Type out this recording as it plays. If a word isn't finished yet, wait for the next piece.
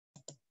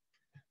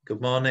Good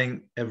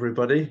morning,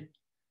 everybody.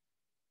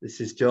 This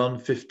is John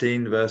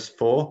 15, verse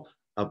 4.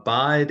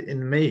 Abide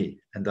in me,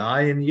 and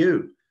I in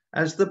you.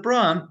 As the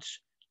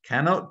branch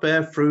cannot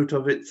bear fruit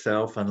of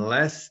itself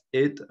unless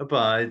it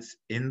abides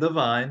in the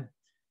vine,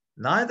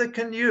 neither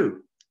can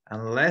you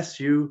unless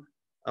you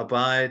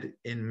abide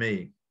in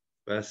me.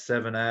 Verse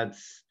 7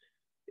 adds,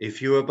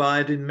 if you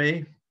abide in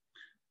me.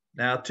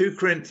 Now 2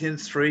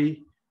 Corinthians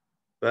 3,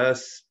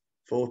 verse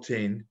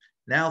 14.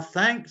 Now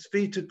thanks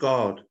be to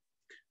God,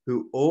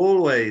 who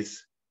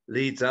always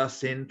leads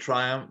us in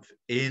triumph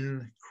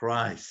in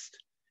Christ,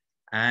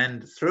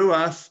 and through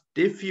us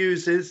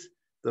diffuses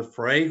the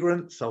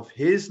fragrance of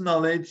his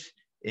knowledge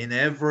in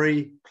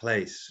every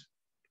place.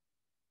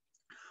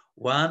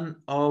 One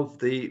of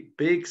the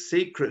big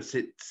secrets,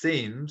 it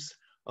seems,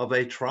 of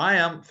a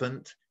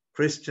triumphant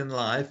Christian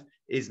life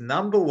is,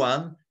 number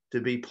one, to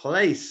be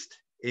placed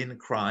in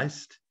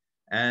Christ,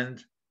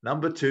 and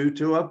number two,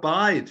 to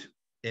abide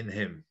in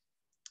him.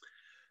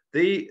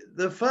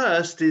 The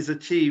first is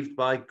achieved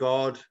by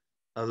God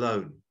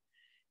alone.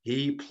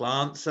 He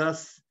plants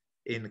us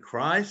in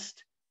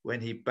Christ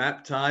when he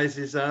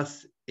baptizes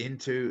us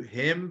into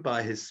him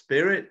by his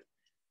Spirit,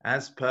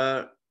 as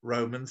per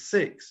Romans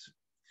 6.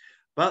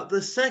 But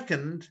the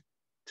second,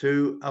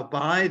 to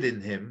abide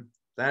in him,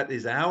 that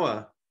is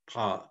our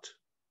part.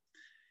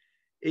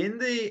 In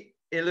the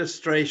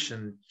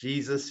illustration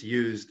Jesus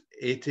used,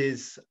 it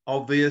is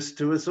obvious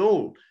to us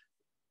all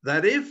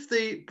that if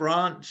the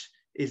branch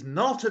is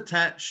not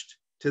attached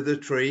to the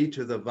tree,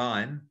 to the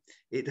vine,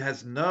 it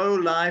has no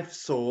life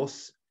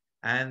source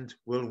and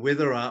will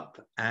wither up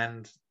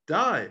and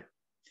die.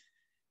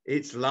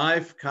 Its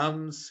life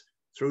comes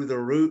through the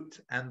root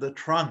and the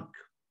trunk.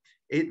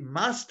 It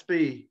must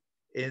be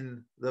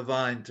in the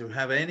vine to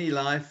have any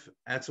life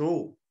at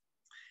all.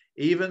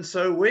 Even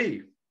so,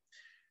 we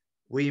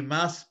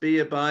must be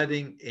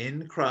abiding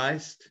in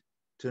Christ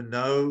to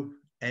know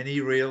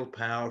any real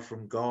power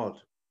from God.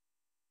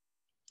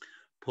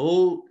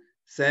 Paul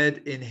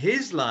said in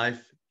his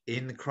life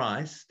in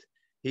Christ,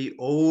 he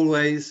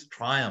always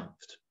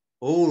triumphed,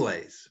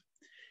 always.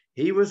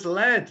 He was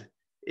led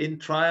in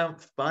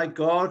triumph by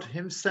God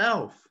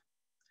himself.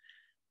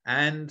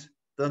 And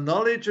the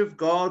knowledge of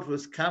God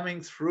was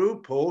coming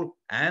through Paul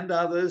and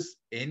others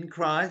in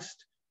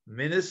Christ,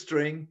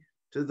 ministering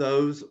to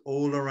those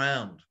all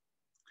around.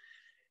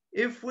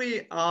 If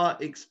we are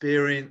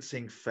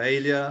experiencing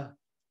failure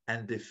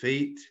and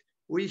defeat,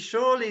 we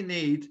surely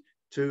need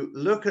to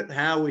look at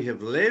how we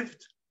have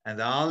lived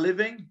and are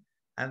living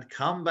and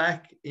come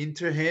back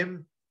into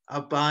him,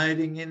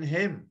 abiding in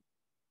him.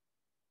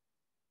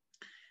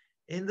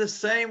 In the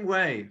same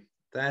way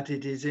that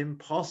it is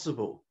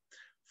impossible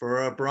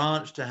for a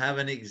branch to have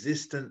an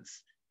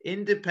existence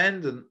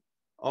independent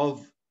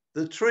of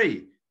the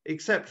tree,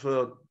 except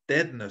for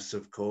deadness,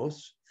 of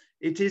course,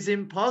 it is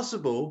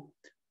impossible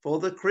for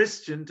the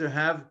Christian to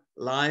have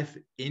life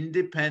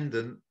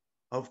independent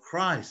of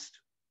Christ.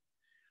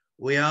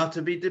 We are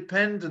to be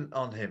dependent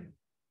on him,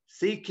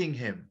 seeking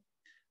him,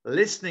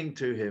 listening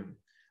to him,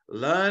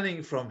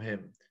 learning from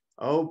him,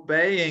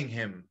 obeying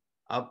him,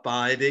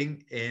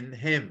 abiding in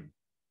him.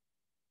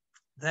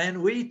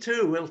 Then we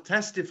too will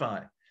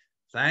testify,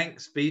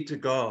 thanks be to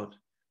God,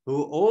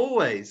 who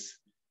always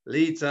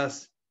leads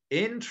us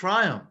in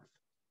triumph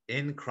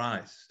in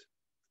Christ.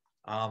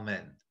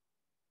 Amen.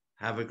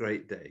 Have a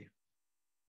great day.